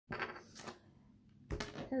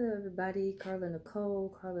Hello, everybody. Carla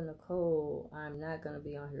Nicole. Carla Nicole. I'm not gonna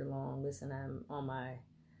be on here long. Listen, I'm on my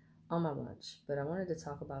lunch, but I wanted to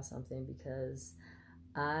talk about something because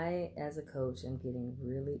I, as a coach, am getting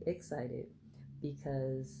really excited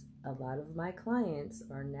because a lot of my clients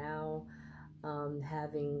are now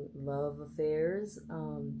having love affairs.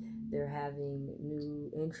 They're having new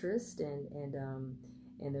interest and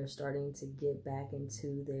they're starting to get back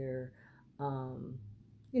into their um,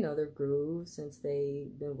 their groove since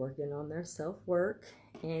they've been working on their self work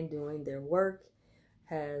and doing their work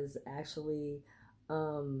has actually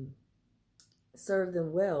um, served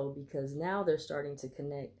them well because now they're starting to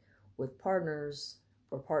connect with partners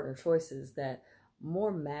or partner choices that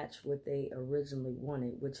more match what they originally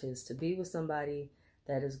wanted, which is to be with somebody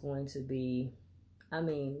that is going to be, I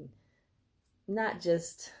mean, not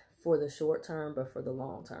just for the short term, but for the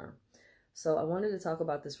long term. So I wanted to talk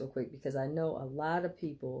about this real quick because I know a lot of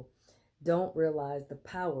people don't realize the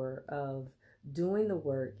power of doing the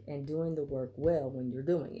work and doing the work well when you're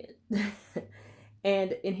doing it.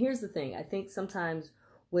 and here's the thing. I think sometimes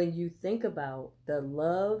when you think about the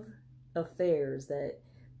love affairs that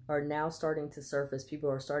are now starting to surface, people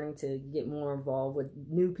are starting to get more involved with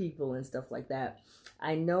new people and stuff like that.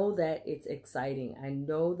 I know that it's exciting. I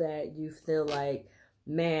know that you feel like,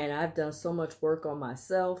 man, I've done so much work on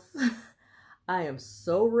myself. I am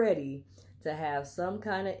so ready to have some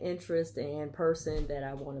kind of interest and person that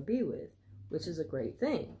I want to be with, which is a great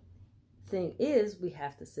thing. Thing is, we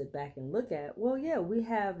have to sit back and look at, well, yeah, we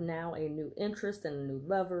have now a new interest and a new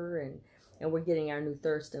lover, and we're getting our new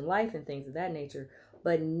thirst in life and things of that nature.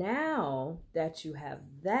 But now that you have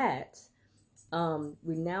that,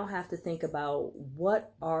 we now have to think about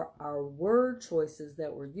what are our word choices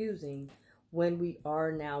that we're using when we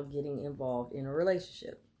are now getting involved in a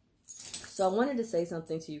relationship. So I wanted to say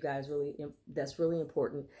something to you guys that's really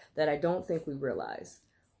important that I don't think we realize.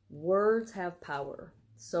 Words have power.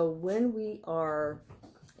 So when we are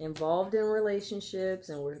involved in relationships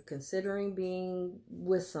and we're considering being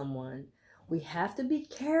with someone, we have to be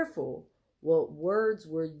careful what words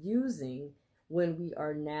we're using when we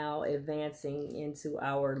are now advancing into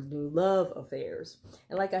our new love affairs.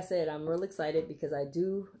 And like I said, I'm real excited because I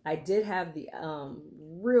did have the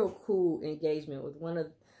real cool engagement with one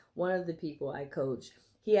of the people I coach.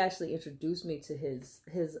 He actually introduced me to his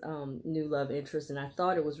new love interest, and I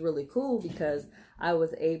thought it was really cool because I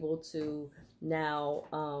was able to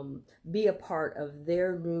now be a part of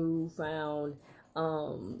their newfound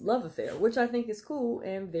love affair, which I think is cool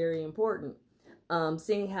and very important.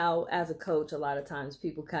 Seeing how, as a coach, a lot of times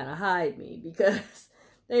people kind of hide me because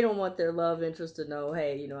they don't want their love interest to know,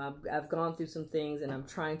 hey, I've gone through some things and I'm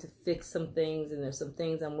trying to fix some things and there's some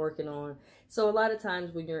things I'm working on. So a lot of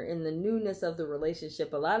times when you're in the newness of the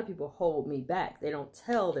relationship, a lot of people hold me back. They don't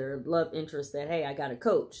tell their love interest that, hey, I got a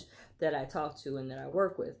coach that I talk to and that I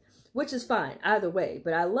work with, which is fine either way.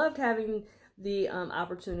 But I loved having the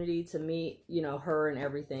opportunity to meet, her and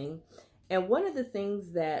everything. And one of the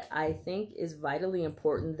things that I think is vitally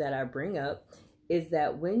important that I bring up is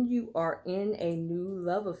that when you are in a new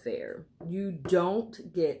love affair, you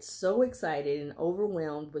don't get so excited and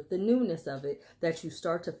overwhelmed with the newness of it that you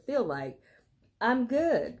start to feel like, I'm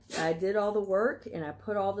good. I did all the work and I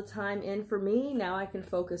put all the time in for me. Now I can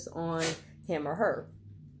focus on him or her,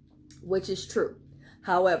 which is true.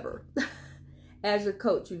 However, as your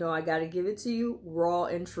coach, I got to give it to you raw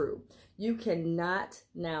and true. You cannot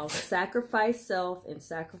now sacrifice self and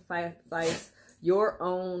sacrifice your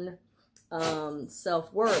own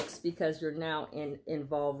self-works because you're now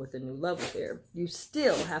involved with a new love affair. You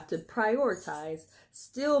still have to prioritize,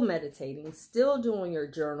 still meditating, still doing your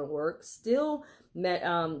journal work, still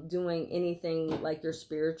doing anything like your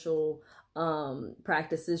spiritual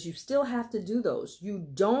practices. You still have to do those. You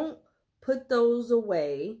don't put those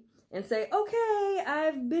away and say, okay,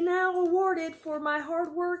 I've been now awarded for my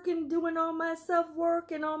hard work and doing all my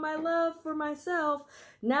self-work and all my love for myself.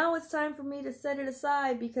 Now it's time for me to set it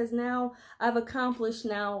aside because now I've accomplished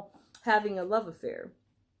now having a love affair.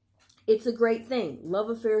 It's a great thing. Love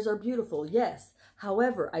affairs are beautiful, yes.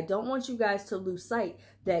 However, I don't want you guys to lose sight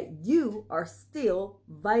that you are still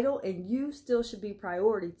vital and you still should be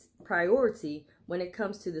priority when it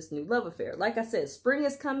comes to this new love affair. Like I said, spring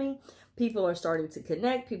is coming. People are starting to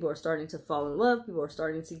connect. People are starting to fall in love. People are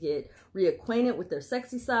starting to get reacquainted with their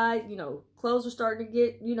sexy side. Clothes are starting to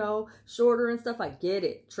get, shorter and stuff. I get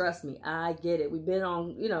it. Trust me, I get it. We've been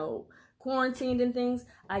on, quarantined and things.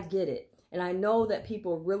 I get it. And I know that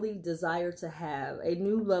people really desire to have a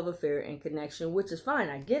new love affair and connection, which is fine.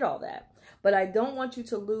 I get all that. But I don't want you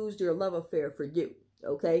to lose your love affair for you.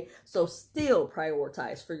 Okay? So still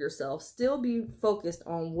prioritize for yourself. Still be focused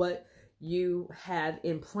on what you have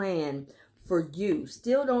in plan for you.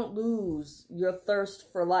 Still don't lose your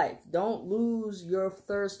thirst for life. Don't lose your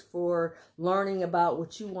thirst for learning about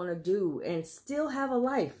what you want to do, and still have a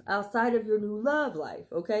life outside of your new love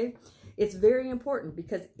life, okay? It's very important,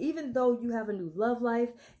 because even though you have a new love life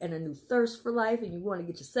and a new thirst for life and you want to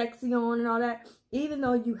get your sexy on and all that, even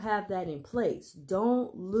though you have that in place,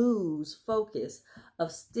 don't lose focus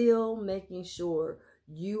of still making sure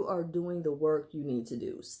you are doing the work you need to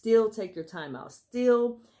do. Still take your time out.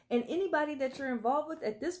 Still, and anybody that you're involved with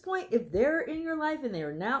at this point, if they're in your life and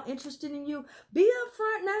they're now interested in you, be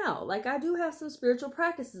upfront now. Like, I do have some spiritual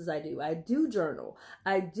practices I do. I do journal.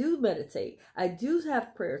 I do meditate. I do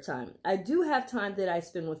have prayer time. I do have time that I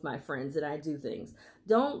spend with my friends, and I do things.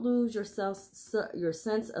 Don't lose your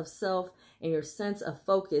sense of self and your sense of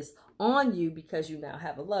focus on you because you now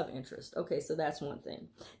have a love interest. Okay, so that's one thing.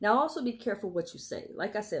 Now, also be careful what you say.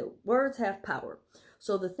 Like I said, words have power.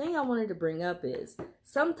 So the thing I wanted to bring up is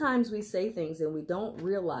sometimes we say things and we don't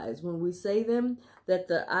realize when we say them that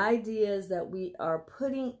the ideas that we are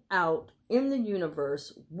putting out in the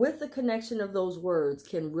universe with the connection of those words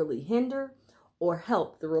can really hinder or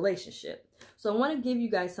help the relationship. So I want to give you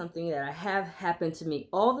guys something that I have happened to me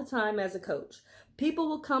all the time as a coach. People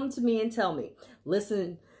will come to me and tell me,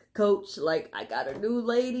 listen, coach, like, I got a new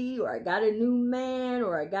lady, or I got a new man,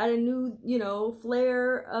 or I got a new,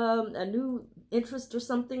 flair, a new interest or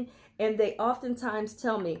something. And they oftentimes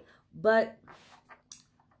tell me, but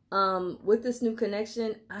with this new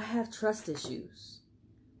connection, I have trust issues.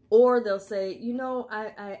 Or they'll say,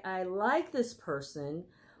 I like this person,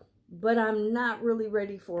 but I'm not really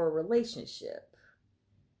ready for a relationship.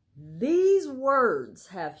 These words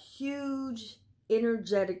have huge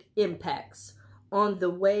energetic impacts on the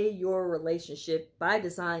way your relationship by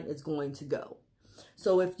design is going to go.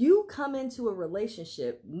 So if you come into a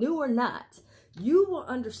relationship, new or not, you will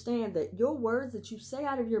understand that your words that you say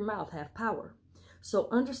out of your mouth have power. So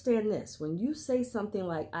understand this. When you say something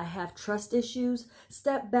like, I have trust issues,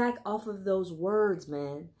 step back off of those words,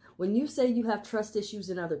 man. When you say you have trust issues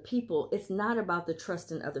in other people, it's not about the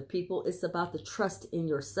trust in other people. It's about the trust in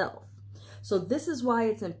yourself. So this is why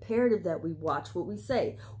it's imperative that we watch what we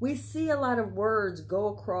say. We see a lot of words go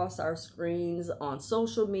across our screens on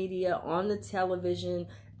social media, on the television,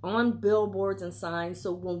 on billboards and signs.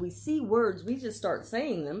 So when we see words, we just start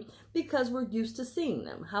saying them because we're used to seeing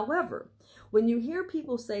them. However, when you hear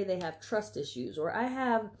people say they have trust issues, or I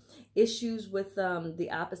have issues with the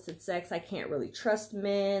opposite sex, I can't really trust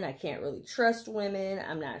men, I can't really trust women,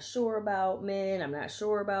 I'm not sure about men, I'm not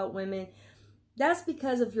sure about women, that's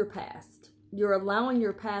because of your past. You're allowing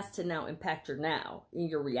your past to now impact your now in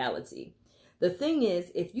your reality. The thing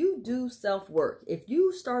is, if you do self-work, if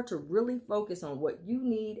you start to really focus on what you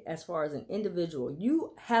need as far as an individual,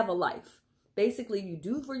 you have a life. Basically, you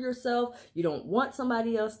do for yourself. You don't want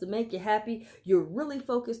somebody else to make you happy. You're really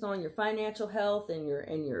focused on your financial health and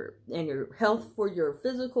your health for your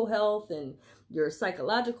physical health and your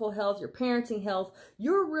psychological health, your parenting health.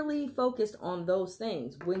 You're really focused on those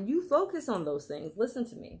things. When you focus on those things, listen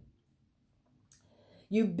to me,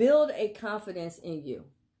 you build a confidence in you.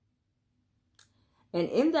 And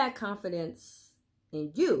in that confidence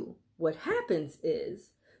in you, what happens is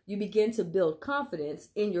you begin to build confidence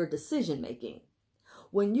in your decision making.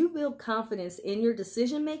 When you build confidence in your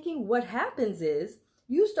decision making, what happens is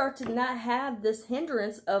you start to not have this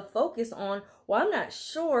hindrance of focus on, well, I'm not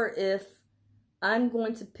sure if I'm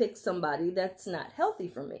going to pick somebody that's not healthy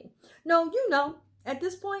for me. No, at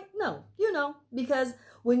this point, no, because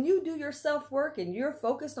when you do your self-work and you're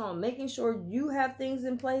focused on making sure you have things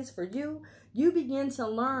in place for you, you begin to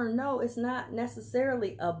learn, no, it's not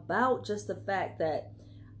necessarily about just the fact that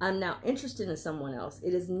I'm now interested in someone else.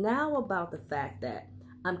 It is now about the fact that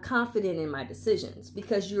I'm confident in my decisions,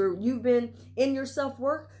 because you've been in your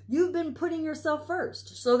self-work, you've been putting yourself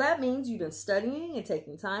first. So that means you've been studying and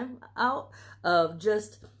taking time out of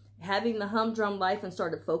just having the humdrum life and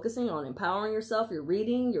started focusing on empowering yourself. You're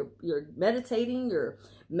reading, you're meditating, you're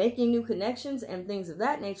making new connections and things of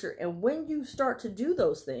that nature. And when you start to do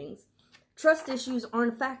those things, trust issues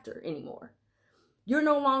aren't a factor anymore. You're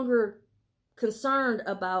no longer concerned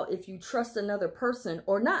about if you trust another person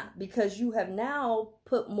or not, because you have now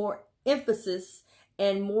put more emphasis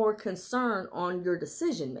and more concern on your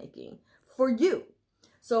decision making for you.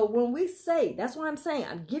 So when we say, that's why I'm saying,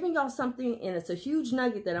 I'm giving y'all something, and it's a huge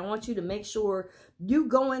nugget that I want you to make sure you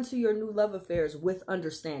go into your new love affairs with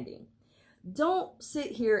understanding. Don't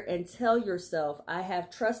sit here and tell yourself, I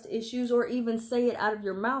have trust issues, or even say it out of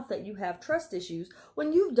your mouth that you have trust issues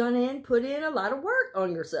when you've put in a lot of work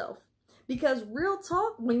on yourself. Because real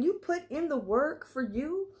talk, when you put in the work for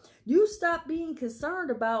you, you stop being concerned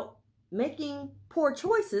about making poor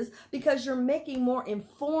choices because you're making more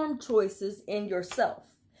informed choices in yourself.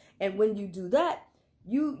 And when you do that,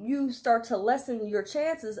 you start to lessen your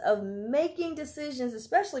chances of making decisions,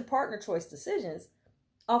 especially partner choice decisions,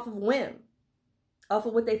 off of whim, off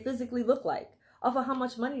of what they physically look like, off of how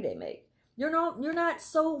much money they make. You're not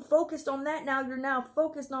so focused on that now. You're now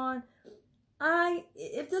focused on,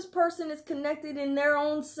 if this person is connected in their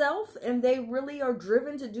own self and they really are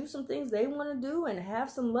driven to do some things they want to do and have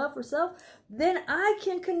some love for self, then I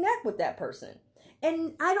can connect with that person.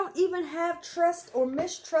 And I don't even have trust or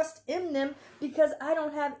mistrust in them because I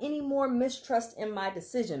don't have any more mistrust in my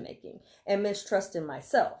decision making and mistrust in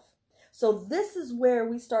myself. So this is where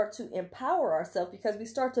we start to empower ourselves, because we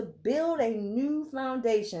start to build a new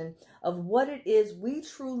foundation of what it is we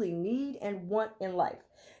truly need and want in life.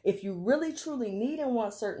 If you really truly need and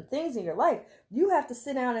want certain things in your life, you have to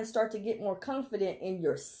sit down and start to get more confident in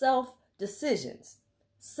your self-decisions.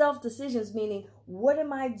 Self-decisions meaning, what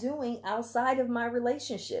am I doing outside of my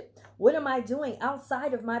relationship? What am I doing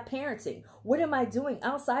outside of my parenting? What am I doing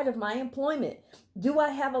outside of my employment? Do I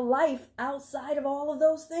have a life outside of all of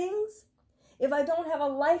those things? If I don't have a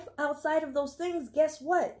life outside of those things, guess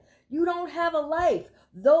what? You don't have a life.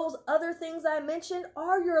 Those other things I mentioned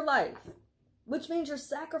are your life, which means you're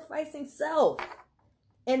sacrificing self.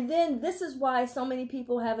 And then this is why so many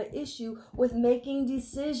people have an issue with making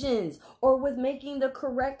decisions or with making the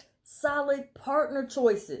correct, solid partner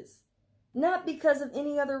choices. Not because of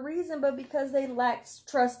any other reason, but because they lack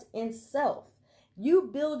trust in self.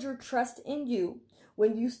 You build your trust in you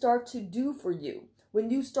when you start to do for you,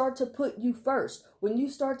 when you start to put you first, when you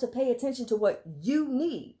start to pay attention to what you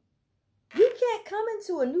need. You can't come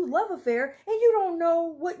into a new love affair and you don't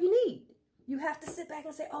know what you need. You have to sit back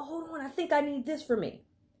and say, oh, hold on, I think I need this for me.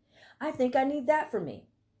 I think I need that for me.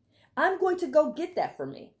 I'm going to go get that for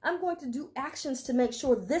me. I'm going to do actions to make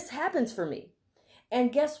sure this happens for me.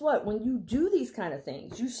 And guess what? When you do these kind of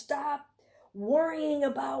things, you stop worrying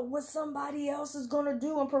about what somebody else is going to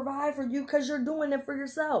do and provide for you, because you're doing it for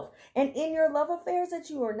yourself. And in your love affairs that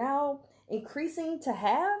you are now increasing to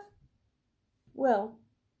have, well,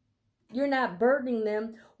 you're not burdening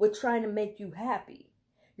them with trying to make you happy.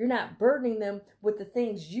 You're not burdening them with the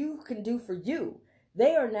things you can do for you.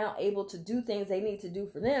 They are now able to do things they need to do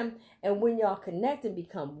for them. And when y'all connect and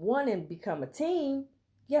become one and become a team,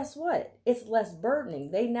 guess what? It's less burdening.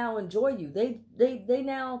 They now enjoy you. They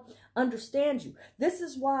now understand you. This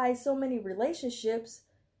is why so many relationships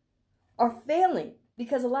are failing,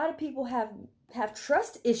 because a lot of people have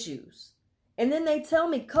trust issues. And then they tell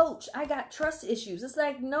me, Coach, I got trust issues. It's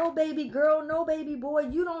like, no, baby girl, no, baby boy,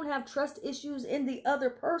 you don't have trust issues in the other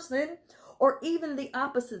person or even the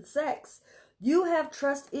opposite sex. You have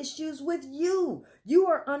trust issues with you. You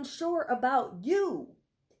are unsure about you.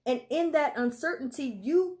 And in that uncertainty,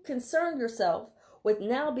 you concern yourself with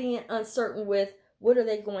now being uncertain with, what are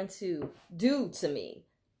they going to do to me?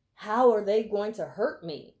 How are they going to hurt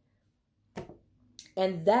me?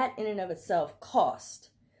 And that in and of itself cost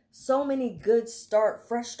so many good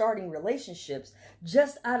fresh starting relationships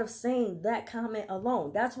just out of saying that comment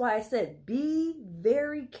alone. That's why I said, be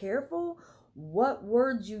very careful what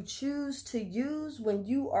words you choose to use when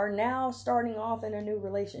you are now starting off in a new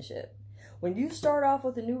relationship. When you start off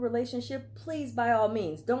with a new relationship, please, by all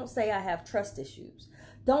means, don't say I have trust issues.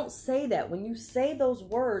 Don't say that. When you say those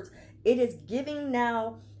words, it is giving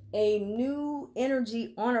now a new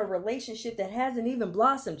energy on a relationship that hasn't even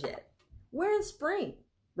blossomed yet. We're in spring,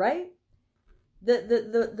 right?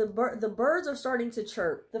 The birds are starting to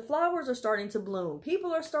chirp. The flowers are starting to bloom.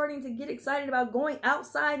 People are starting to get excited about going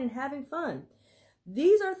outside and having fun.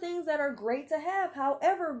 These are things that are great to have.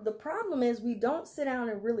 However, the problem is we don't sit down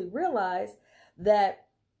and really realize that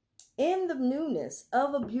in the newness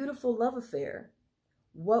of a beautiful love affair,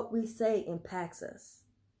 what we say impacts us.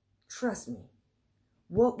 Trust me.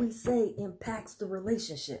 What we say impacts the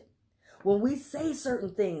relationship. When we say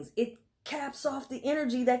certain things, it caps off the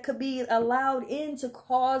energy that could be allowed in to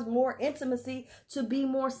cause more intimacy to be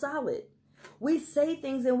more solid. We say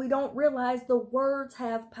things and we don't realize the words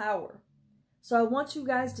have power. So I want you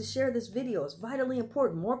guys to share this video. It's vitally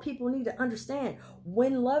important. More people need to understand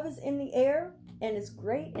when love is in the air and it's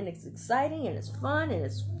great and it's exciting and it's fun and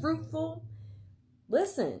it's fruitful.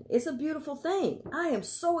 Listen, it's a beautiful thing. I am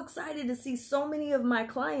so excited to see so many of my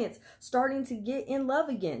clients starting to get in love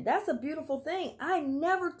again. That's a beautiful thing. I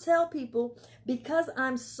never tell people, because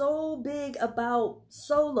I'm so big about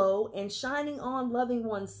solo and shining on loving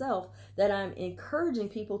oneself, that I'm encouraging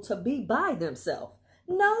people to be by themselves.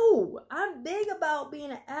 No, I'm big about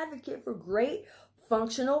being an advocate for great,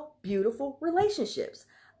 functional, beautiful relationships.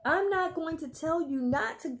 I'm not going to tell you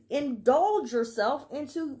not to indulge yourself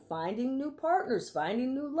into finding new partners,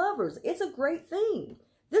 finding new lovers. It's a great thing.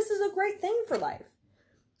 This is a great thing for life.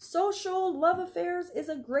 Social love affairs is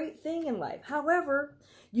a great thing in life. However,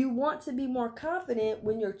 you want to be more confident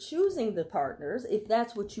when you're choosing the partners. If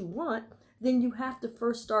that's what you want, then you have to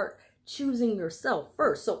first start choosing yourself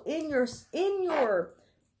first. So in your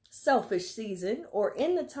selfish season, or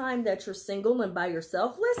in the time that you're single and by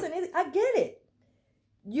yourself, listen, I get it.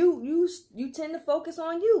 You tend to focus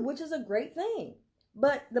on you, which is a great thing.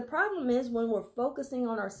 But the problem is when we're focusing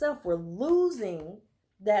on ourselves, we're losing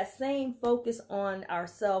that same focus on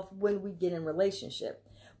ourselves when we get in relationship.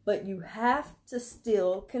 But you have to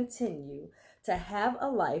still continue to have a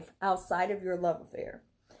life outside of your love affair.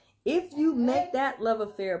 If you make that love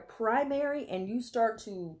affair primary and you start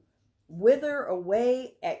to wither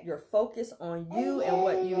away at your focus on you and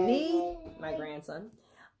what you need, my grandson,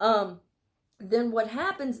 then what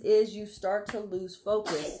happens is you start to lose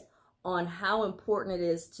focus on how important it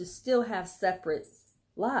is to still have separate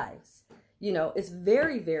lives. You know, it's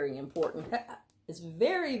very, very important. It's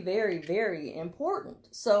very, very, very important.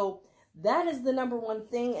 So that is the number one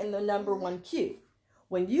thing and the number one cue.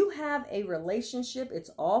 When you have a relationship, it's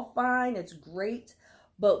all fine, it's great,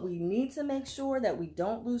 but we need to make sure that we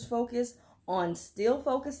don't lose focus on still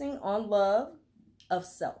focusing on love of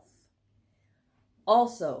self.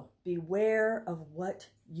 Also, beware of what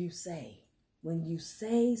you say. When you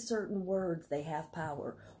say certain words, they have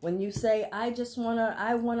power. When you say, I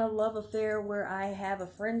want a love affair where I have a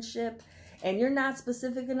friendship, and you're not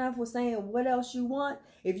specific enough with saying what else you want.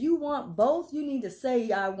 If you want both, you need to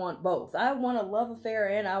say, I want both. I want a love affair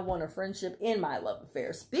and I want a friendship in my love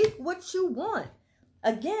affair. Speak what you want.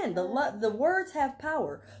 Again, the words have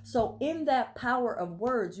power. So in that power of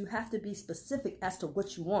words, you have to be specific as to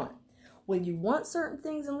what you want. When you want certain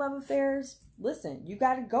things in love affairs, listen, you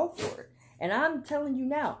got to go for it. And I'm telling you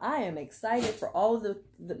now, I am excited for all of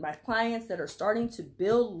my clients that are starting to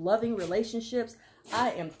build loving relationships.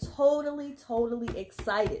 I am totally, totally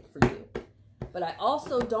excited for you. But I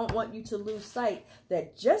also don't want you to lose sight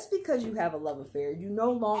that just because you have a love affair, you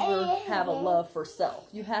no longer have a love for self.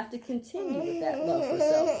 You have to continue with that love for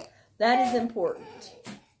self. That is important.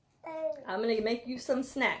 I'm going to make you some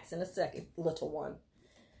snacks in a second, little one.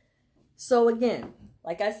 So again,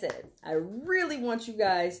 like I said, I really want you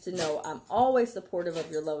guys to know I'm always supportive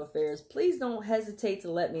of your love affairs. Please don't hesitate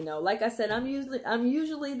to let me know. Like I said, I'm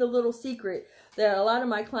usually the little secret that a lot of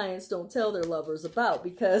my clients don't tell their lovers about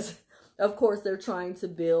because, of course, they're trying to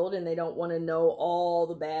build and they don't want to know all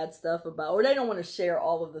the bad stuff about, or they don't want to share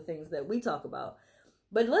all of the things that we talk about.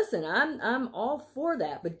 But listen, I'm all for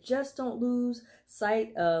that, but just don't lose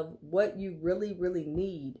sight of what you really, really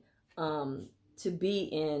need to be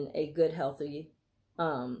in a good, healthy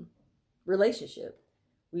relationship.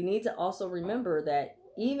 We need to also remember that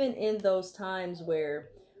even in those times where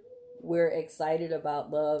we're excited about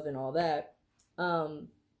love and all that,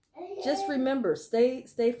 just remember,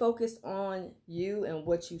 stay focused on you and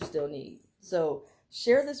what you still need. So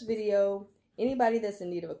share this video. Anybody that's in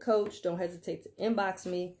need of a coach, don't hesitate to inbox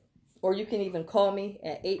me, or you can even call me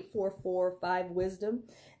at 844-5-WISDOM,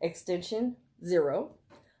 extension 0.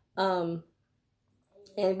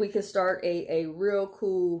 And we can start a real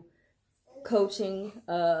cool coaching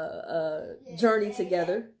journey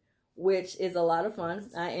together, which is a lot of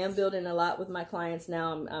fun. I am building a lot with my clients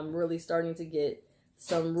now. I'm really starting to get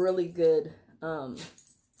some really good,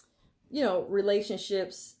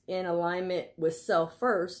 relationships in alignment with self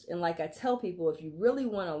first. And like I tell people, if you really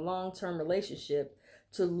want a long-term relationship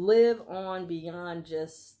to live on beyond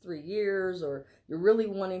just 3 years, or you're really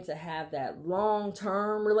wanting to have that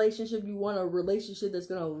long-term relationship, you want a relationship that's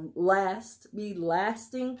going to be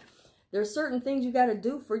lasting, there's certain things you got to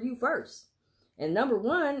do for you first. And number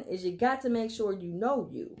one is you got to make sure you know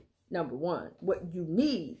you, number one, what you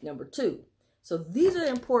need, number two. So these are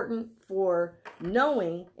important for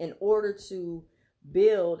knowing in order to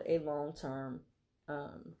build a long-term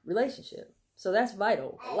relationship. So that's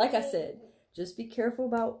vital. Like I said, just be careful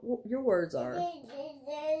about what your words are.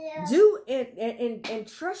 Do it and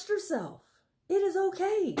trust yourself. It is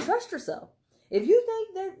okay. Trust yourself. If you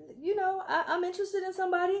think that, I'm interested in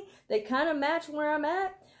somebody, they kind of match where I'm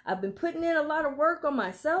at, I've been putting in a lot of work on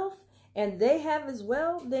myself, and they have as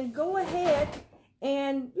well, then go ahead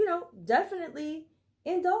and, definitely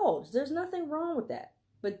indulge. There's nothing wrong with that.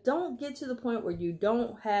 But don't get to the point where you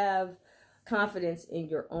don't have confidence in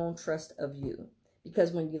your own trust of you.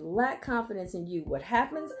 Because when you lack confidence in you, what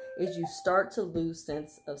happens is you start to lose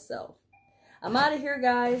sense of self. I'm out of here,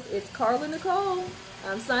 guys. It's Carla Nicole.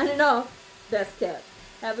 I'm signing off. Best kept.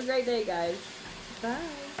 Have a great day, guys.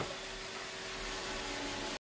 Bye.